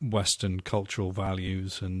Western cultural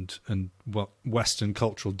values and Western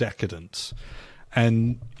cultural decadence.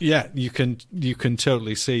 And you can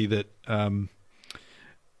totally see that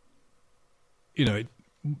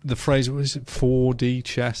the phrase, was it 4D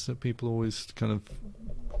chess, that people always kind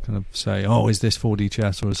of say, oh, is this 4D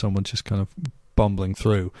chess, or is someone just kind of bumbling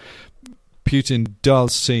through? Putin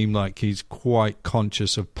does seem like he's quite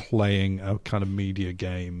conscious of playing a kind of media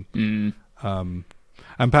game, and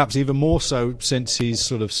perhaps even more so since he's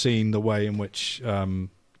sort of seen the way in which Vladimir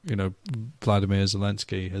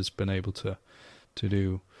Zelensky has been able to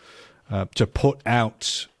put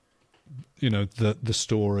out the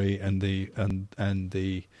story and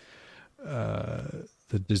the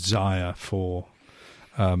desire for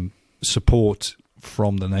support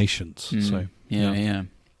from the nations. So yeah.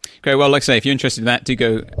 Great. Well, like I say, if you're interested in that, do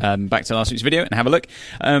go back to last week's video and have a look.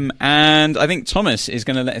 And I think Thomas is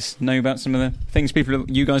going to let us know about some of the things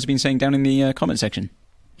you guys have been saying down in the comment section.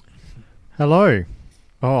 Hello.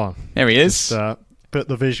 Oh, there he is. Put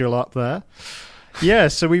the visual up there. Yeah,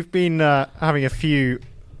 so we've been having a few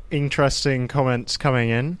interesting comments coming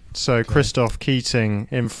in. So Christophe Keating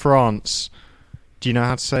in France. Do you know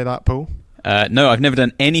how to say that, Paul? No, I've never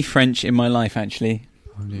done any French in my life, actually.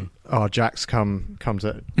 Oh, Jack's come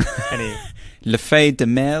to any... Le Fay de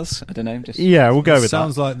Mers? I don't know. We'll go with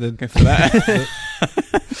Sounds that. Like the... Go for that.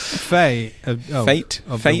 Fate. Fate?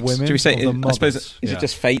 Fate? Women, do we say... I suppose, is it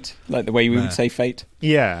just fate? Like the way we would say fate?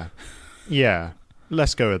 Yeah.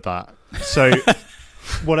 Let's go with that. So...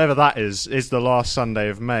 whatever that is the last Sunday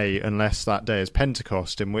of May, unless that day is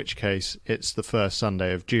Pentecost, in which case it's the first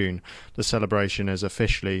Sunday of June. The celebration is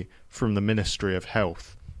officially from the Ministry of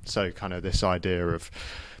Health. So kind of this idea of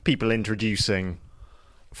people introducing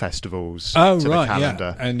festivals to the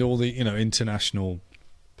calendar. Yeah. And all the, International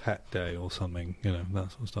Pet Day or something,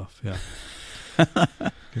 that sort of stuff,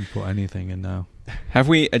 Can put anything in now. Have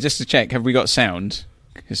we, just to check, have we got sound?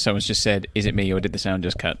 Because someone's just said, is it me or did the sound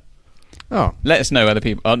just cut? Oh, let us know, other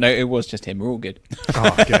people. Oh no, it was just him. We're all good.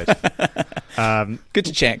 Oh, good. Good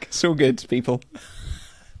to check. It's all good, people.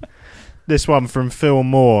 This one from Phil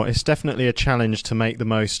Moore. It's definitely a challenge to make the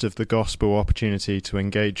most of the gospel opportunity to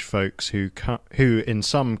engage folks who in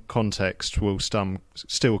some context will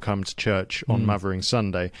still come to church on Mothering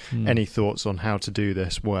Sunday. Any thoughts on how to do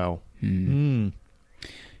this well?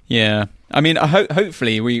 Yeah. I mean,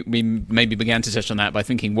 hopefully we maybe began to touch on that by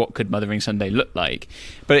thinking, what could Mothering Sunday look like?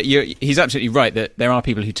 But he's absolutely right that there are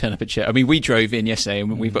people who turn up at church. I mean, we drove in yesterday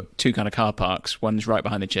and we've got two kind of car parks. One's right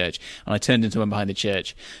behind the church, and I turned into one behind the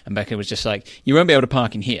church, and Becca was just like, you won't be able to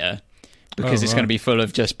park in here because it's going to be full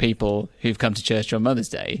of just people who've come to church on Mother's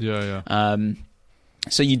Day. Yeah.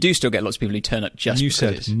 So you do still get lots of people who turn up just and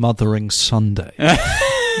because. said Mothering Sunday.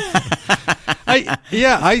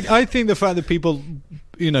 I think the fact that people,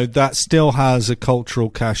 that still has a cultural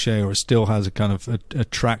cachet, or still has a kind of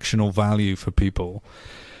attractional value for people.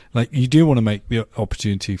 Like, you do want to make the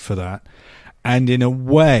opportunity for that. And in a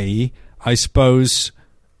way, I suppose,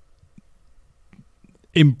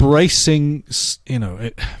 embracing some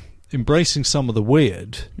of the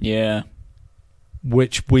weird. Yeah.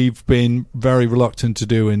 Which we've been very reluctant to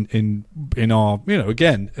do in our,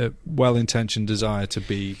 again, well-intentioned desire to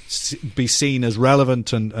be seen as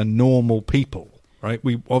relevant and normal people, right?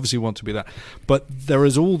 We obviously want to be that. But there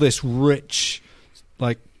is all this rich,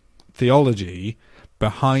 theology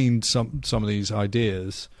behind some of these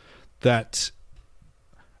ideas that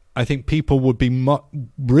I think people would be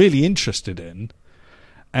really interested in.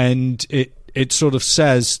 And it sort of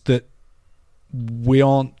says that we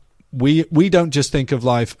don't just think of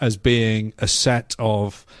life as being a set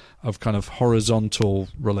of kind of horizontal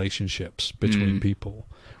relationships between people.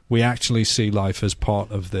 We actually see life as part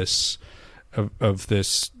of this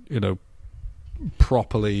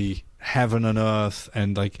properly heaven and earth,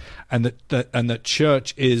 and that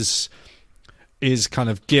church is kind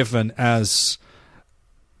of given as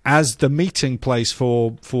the meeting place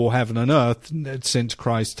for heaven and earth since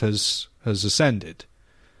Christ has ascended.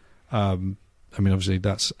 I mean, obviously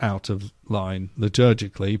that's out of line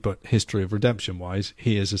liturgically, but history of redemption-wise,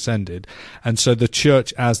 he has ascended. And so the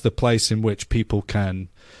church as the place in which people can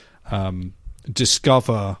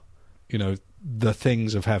discover, the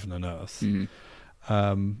things of heaven and earth.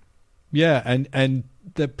 And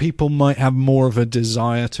that people might have more of a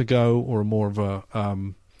desire to go, or more of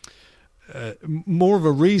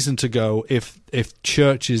a reason to go if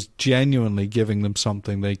church is genuinely giving them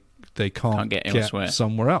something they can't get elsewhere,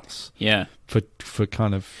 somewhere else. Yeah. For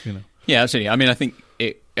kind of, Yeah, absolutely. I mean, I think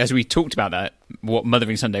as we talked about that, what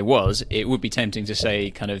Mothering Sunday was, it would be tempting to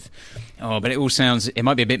say kind of, but it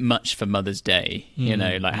might be a bit much for Mother's Day,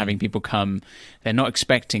 having people come, they're not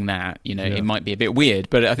expecting that, it might be a bit weird,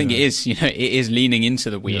 but I think it is leaning into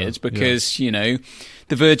the weird because, the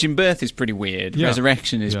virgin birth is pretty weird,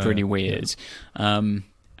 resurrection is pretty weird. And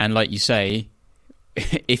like you say,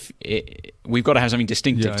 we've got to have something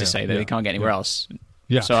distinctive to say that they can't get anywhere else.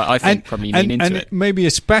 Yeah. So I think probably lean into it. Maybe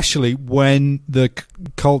especially when the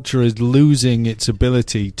culture is losing its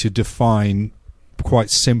ability to define quite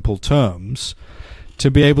simple terms,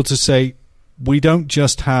 to be able to say, we don't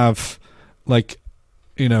just have a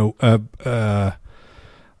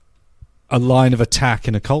line of attack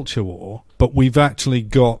in a culture war, but we've actually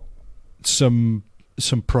got some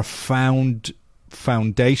profound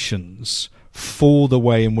foundations for the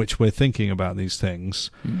way in which we're thinking about these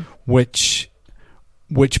things, which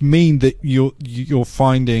mean that you're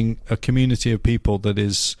finding a community of people that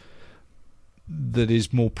is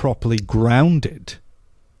more properly grounded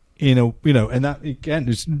in and that again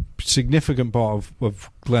is a significant part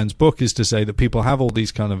of Glenn's book, is to say that people have all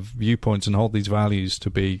these kind of viewpoints and hold these values to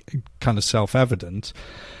be kind of self-evident,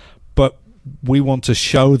 but we want to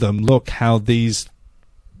show them, look how these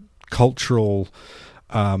cultural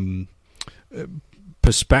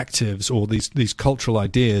perspectives, or these cultural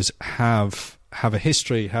ideas have a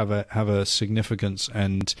history, have a significance,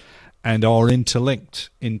 and are interlinked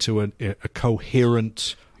into a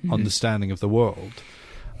coherent understanding of the world.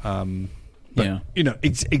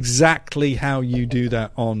 Exactly how you do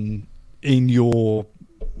that in your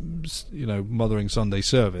Mothering Sunday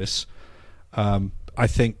service, I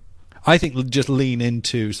think just lean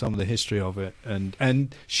into some of the history of it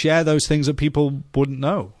and share those things that people wouldn't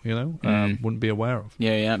know, wouldn't be aware of.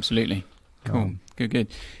 Yeah, absolutely. Cool. Good.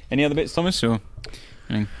 Any other bits, Thomas? Or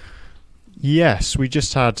yes, we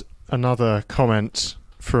just had another comment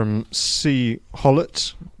from C.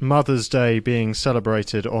 Hollett. Mother's Day being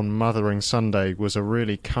celebrated on Mothering Sunday was a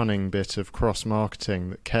really cunning bit of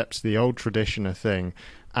cross-marketing that kept the old tradition a thing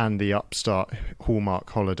and the upstart Hallmark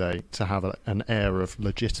holiday to have an air of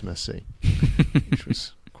legitimacy, which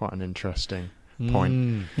was quite an interesting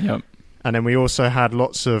point. Yep. And then we also had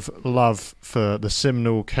lots of love for the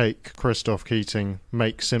Simnel cake, Christoph Keating,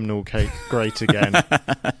 make Simnel cake great again.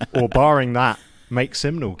 Or barring that, make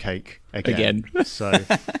Simnel cake again. So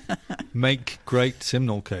make great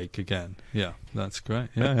Simnel cake again. Yeah, that's great.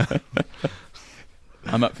 Yeah.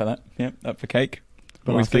 I'm up for that. Yeah, up for cake.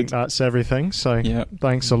 But I think that's everything. So yeah.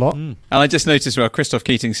 Thanks a lot. And I just noticed, well, Christoph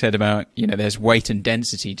Keating said about, there's weight and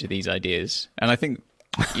density to these ideas. And I think...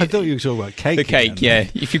 I thought you were talking about cake. The cake, again.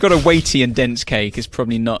 yeah. If you've got a weighty and dense cake, it's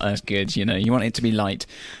probably not as good, You want it to be light.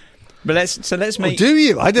 But let's make... do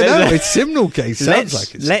you? I don't know. It's Simnel cake. Sounds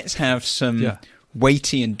like it. Let's have some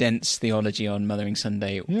weighty and dense theology on Mothering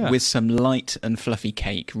Sunday with some light and fluffy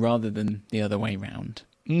cake rather than the other way round.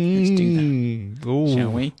 Let's do that,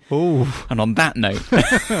 shall we? Oh! And on that note,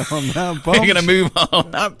 on that we're going to move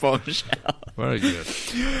on that bombshell. Very good.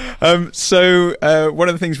 So one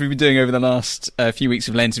of the things we've been doing over the last few weeks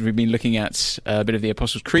of Lent is we've been looking at a bit of the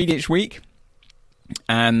Apostles' Creed each week.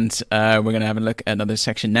 And we're going to have a look at another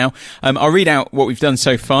section now. I'll read out what we've done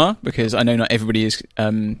so far because I know not everybody is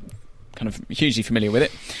kind of hugely familiar with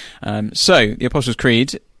it. So the Apostles'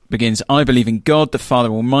 Creed begins, I believe in God, the Father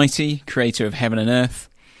Almighty, creator of heaven and earth.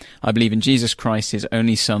 I believe in Jesus Christ, his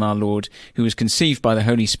only Son, our Lord, who was conceived by the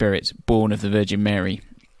Holy Spirit, born of the Virgin Mary,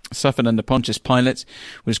 suffered under Pontius Pilate,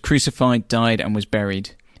 was crucified, died, and was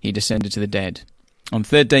buried. He descended to the dead. On the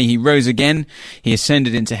third day he rose again. He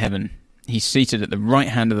ascended into heaven. He's seated at the right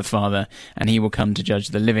hand of the Father, and he will come to judge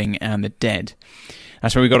the living and the dead.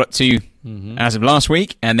 That's where we got up to as of last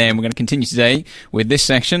week, and then we're going to continue today with this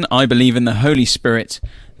section. I believe in the Holy Spirit,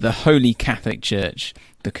 the Holy Catholic Church,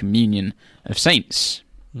 the communion of saints.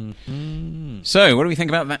 So, what do we think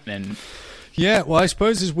about that then? Yeah, well, I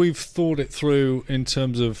suppose as we've thought it through in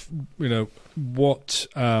terms of, what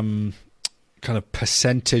kind of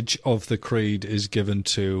percentage of the creed is given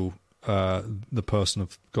to the person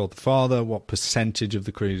of God the Father, what percentage of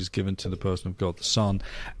the creed is given to the person of God the Son,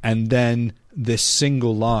 and then this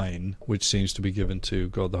single line, which seems to be given to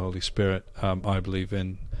God the Holy Spirit, I believe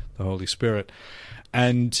in the Holy Spirit.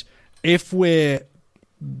 And if we're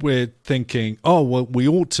thinking, oh, well, we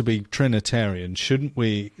ought to be Trinitarian, shouldn't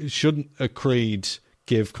we? Shouldn't a creed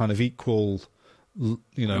give kind of equal,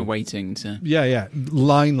 weighting to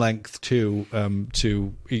line length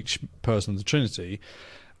to each person of the Trinity?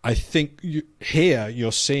 I think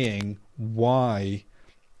you're seeing why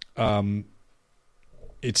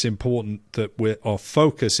it's important that our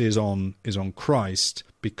focus is on Christ,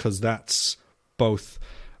 because that's both.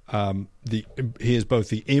 He is both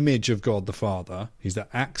the image of God the Father, he's the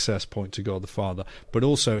access point to God the Father, but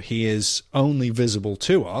also he is only visible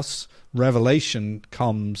to us. Revelation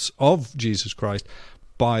comes of Jesus Christ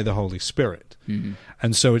by the Holy Spirit.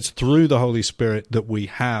 And so it's through the Holy Spirit that we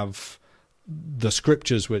have the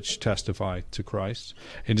scriptures which testify to Christ.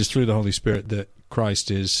 It is through the Holy Spirit that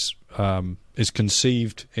Christ is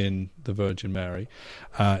conceived in the Virgin Mary.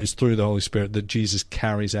 It's through the Holy Spirit that Jesus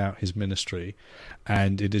carries out his ministry,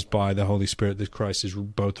 and it is by the Holy Spirit that Christ is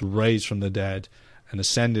both raised from the dead and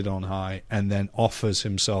ascended on high, and then offers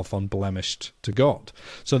himself unblemished to God.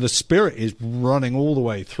 So the Spirit is running all the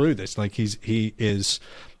way through this, like he is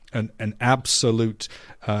an absolute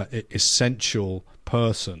essential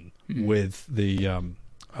person with the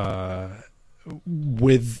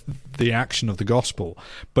action of the gospel,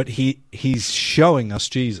 but he's showing us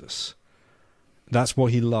Jesus. That's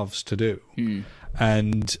what he loves to do,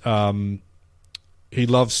 and he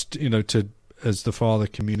loves to as the Father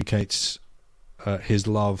communicates his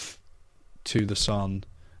love to the Son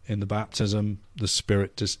in the baptism. The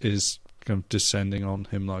Spirit is kind of descending on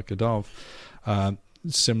him like a dove.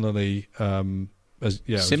 Similarly,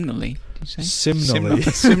 Similarly, did you say?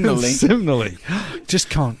 Similarly. Just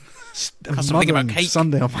can't. Something about cake.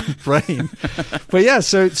 Sunday on my brain. But yeah,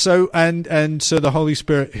 so the Holy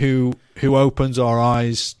Spirit who opens our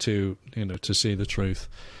eyes to to see the truth,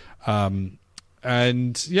 and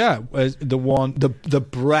the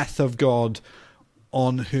breath of God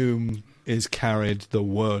on whom is carried the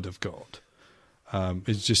word of God.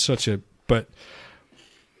 It's just such a But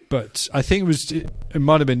I think it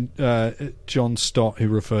might have been John Stott who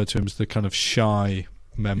referred to him as the kind of shy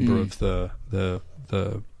member of the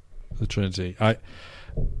Trinity. And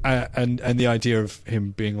the idea of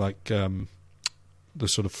him being like the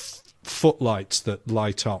sort of footlights that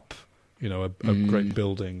light up, a great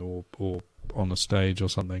building or on a stage or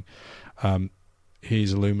something.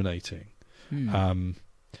 He's illuminating, and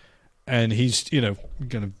he's kind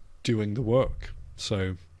of doing the work.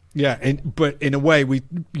 So. Yeah, but in a way,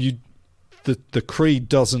 the creed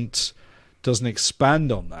doesn't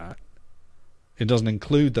expand on that. It doesn't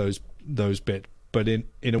include those bits. But in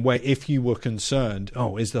a way, if you were concerned,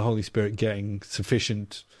 is the Holy Spirit getting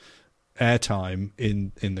sufficient airtime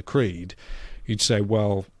in the creed? You'd say,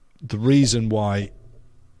 well, the reason why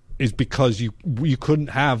is because you couldn't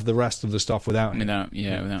have the rest of the stuff without him. Without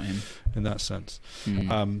him. In that sense.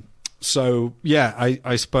 So yeah,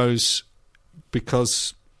 I suppose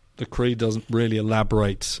because the creed doesn't really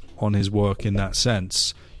elaborate on his work in that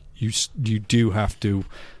sense. You do have to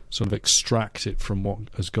sort of extract it from what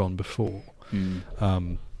has gone before.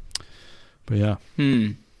 But yeah.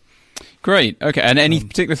 Great. Okay. And any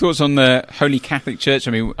particular thoughts on the Holy Catholic Church?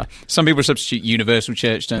 I mean, some people substitute Universal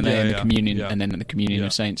Church, don't they, and the communion, and then the communion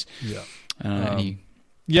of saints. And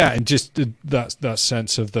just that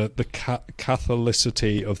sense of the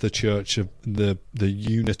Catholicity of the Church, of the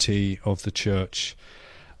unity of the Church,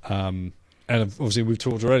 and obviously we've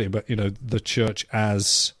talked already about the Church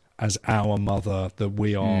as our mother, that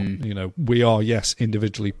we are we are, yes,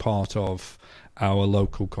 individually part of our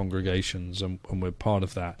local congregations, and we're part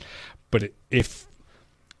of that. But if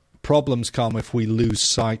problems come if we lose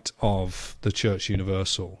sight of the Church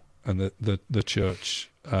Universal and the Church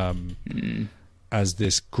as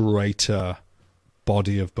this greater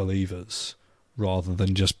body of believers, rather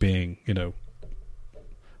than just being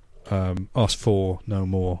us four, no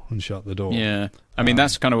more, and shut the door. Yeah. I mean,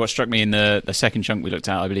 that's kind of what struck me in the second chunk we looked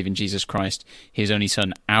at. I believe in Jesus Christ, his only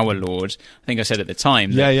Son, our Lord. I think I said at the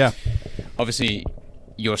time that obviously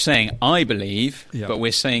you're saying I believe, but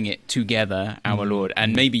we're saying it together, our Lord.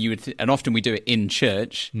 And maybe you would, and often we do it in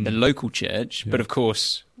church, the local church, but of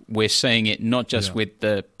course we're saying it not just with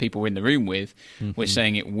the people we're in the room with, we're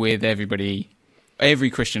saying it with everybody.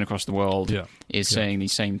 Every Christian across the world is saying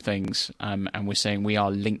these same things, and we're saying we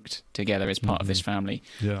are linked together as part of this family.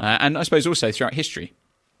 And I suppose also throughout history,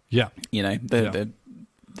 the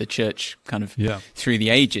church kind of through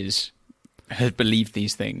the ages has believed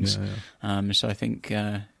these things. So I think,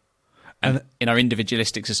 and in our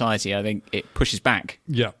individualistic society, I think it pushes back.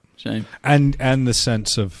 So and the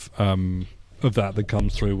sense of that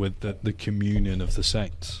comes through with the communion of the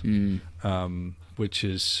saints, which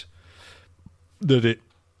is that it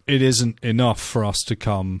isn't enough for us to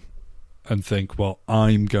come and think, well,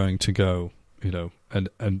 I'm going to go,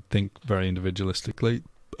 and think very individualistically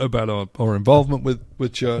about our involvement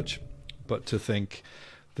with church, but to think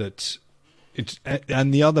that it's,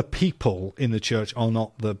 and the other people in the church are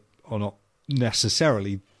not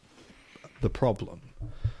necessarily the problem.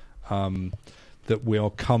 That we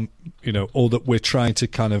are or that we're trying to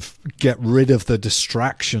kind of get rid of the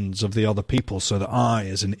distractions of the other people, so that I,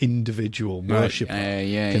 as an individual worshipper,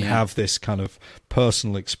 can have this kind of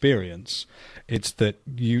personal experience. It's that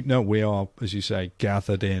we are, as you say,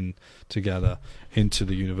 gathered in together into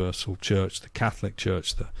the universal church, the Catholic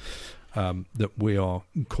Church, that we are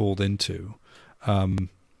called into, and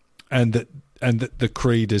that the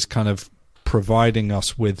creed is kind of providing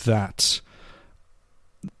us with that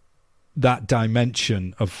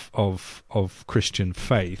dimension of Christian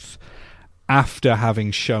faith, after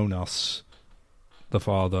having shown us the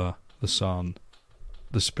Father, the Son,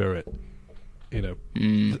 the Spirit.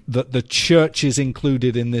 The church is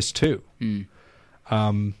included in this too.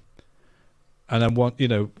 And I want,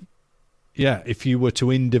 if you were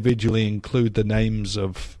to individually include the names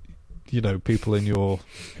of, people in your,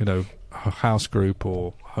 house group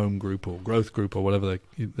or home group or growth group or whatever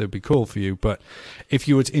they'd be called for you, but if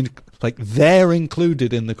you were to they're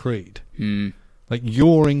included in the creed, like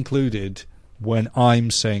you're included when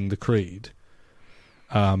I'm saying the creed,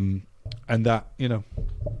 and that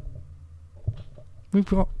we've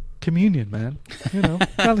got communion, man,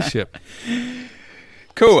 fellowship.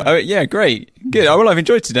 Cool. Great. Good. Well, I've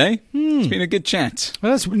enjoyed today. It's been a good chat.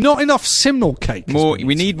 Well, that's not enough Simnel cake.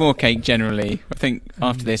 We need more cake generally. I think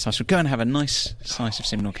after this I should go and have a nice slice of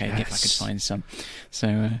Simnel cake if I could find some.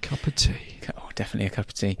 So cup of tea. Definitely a cup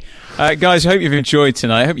of tea. Guys, I hope you've enjoyed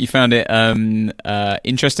tonight. I hope you found it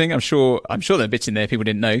interesting. I'm sure there are bits in there people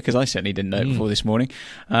didn't know, because I certainly didn't know before this morning.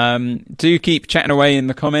 Do keep chatting away in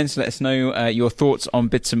the comments. Let us know your thoughts on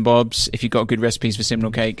bits and bobs. If you've got good recipes for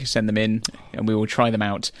Simnel cake, send them in and we will try them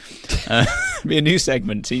out. Be a new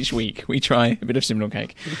segment each week. We try a bit of Simnel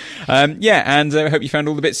cake. And I hope you found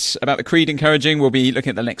all the bits about the creed encouraging. We'll be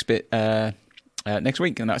looking at the next bit next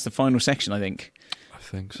week, and that's the final section, I think.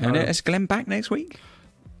 So. And is Glenn back next week?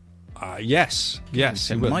 Yes.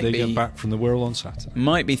 So they get back from the Wirral on Saturday.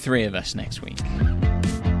 Might be 3 of us next week.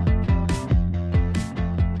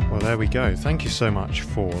 Well, there we go. Thank you so much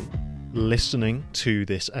for listening to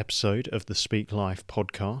this episode of the Speak Life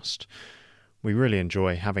podcast. We really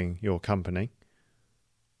enjoy having your company.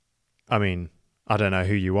 I mean, I don't know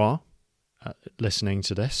who you are listening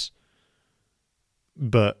to this,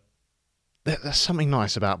 but there's something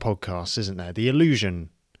nice about podcasts, isn't there? The illusion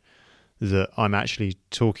that I'm actually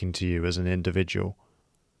talking to you as an individual.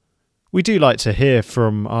 We do like to hear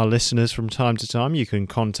from our listeners from time to time. You can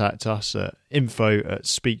contact us at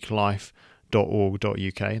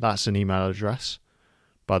info@speaklife.org.uk. That's an email address,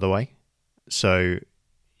 by the way. So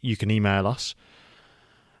you can email us.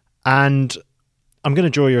 And I'm going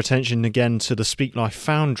to draw your attention again to the Speak Life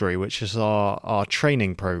Foundry, which is our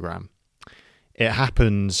training program.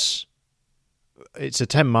 It's a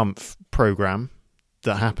 10-month program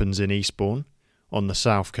that happens in Eastbourne on the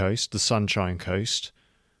south coast, the Sunshine Coast,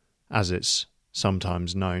 as it's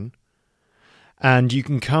sometimes known. And you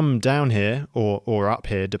can come down here or up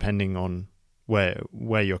here, depending on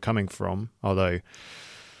where you're coming from, although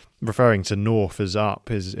referring to north as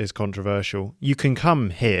up is controversial. You can come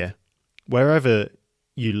here, wherever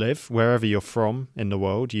you live, wherever you're from in the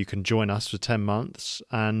world. You can join us for 10 months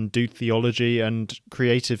and do theology and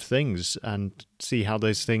creative things and see how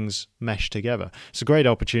those things mesh together. It's a great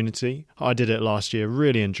opportunity. I did it last year,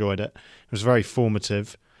 really enjoyed it. It was very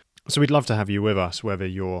formative. So we'd love to have you with us, whether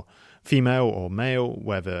you're female or male,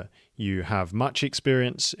 whether you have much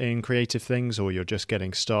experience in creative things or you're just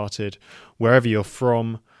getting started. Wherever you're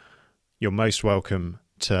from, you're most welcome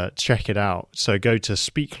to check it out. So go to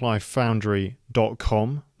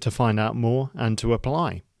speaklifefoundry.com to find out more and to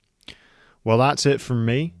apply. Well, that's it from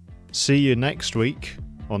me. See you next week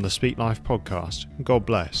on the Speak Life podcast. God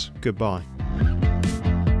bless. Goodbye.